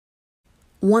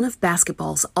One of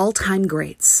basketball's all-time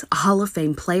greats, Hall of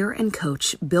Fame player and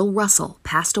coach Bill Russell,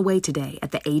 passed away today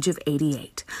at the age of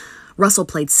 88. Russell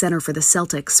played center for the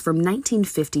Celtics from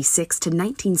 1956 to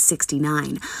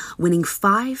 1969, winning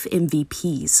 5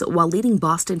 MVPs while leading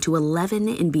Boston to 11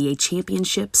 NBA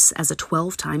championships as a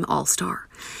 12-time All-Star.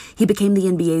 He became the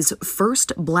NBA's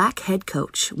first black head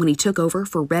coach when he took over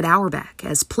for Red Auerbach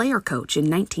as player coach in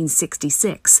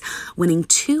 1966, winning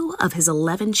 2 of his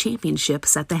 11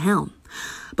 championships at the helm.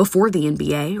 Before the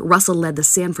NBA, Russell led the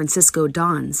San Francisco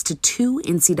Dons to 2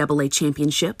 NCAA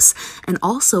championships and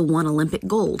also won Olympic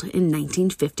gold in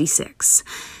 1956.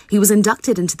 He was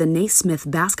inducted into the Naismith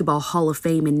Basketball Hall of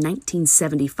Fame in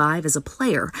 1975 as a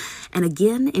player and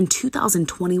again in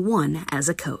 2021 as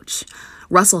a coach.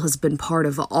 Russell has been part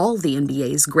of all the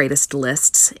NBA's greatest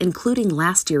lists, including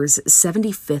last year's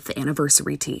 75th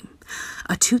anniversary team.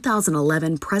 A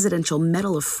 2011 Presidential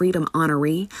Medal of Freedom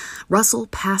honoree, Russell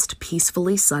passed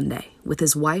peacefully Sunday with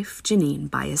his wife,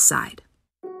 Janine, by his side.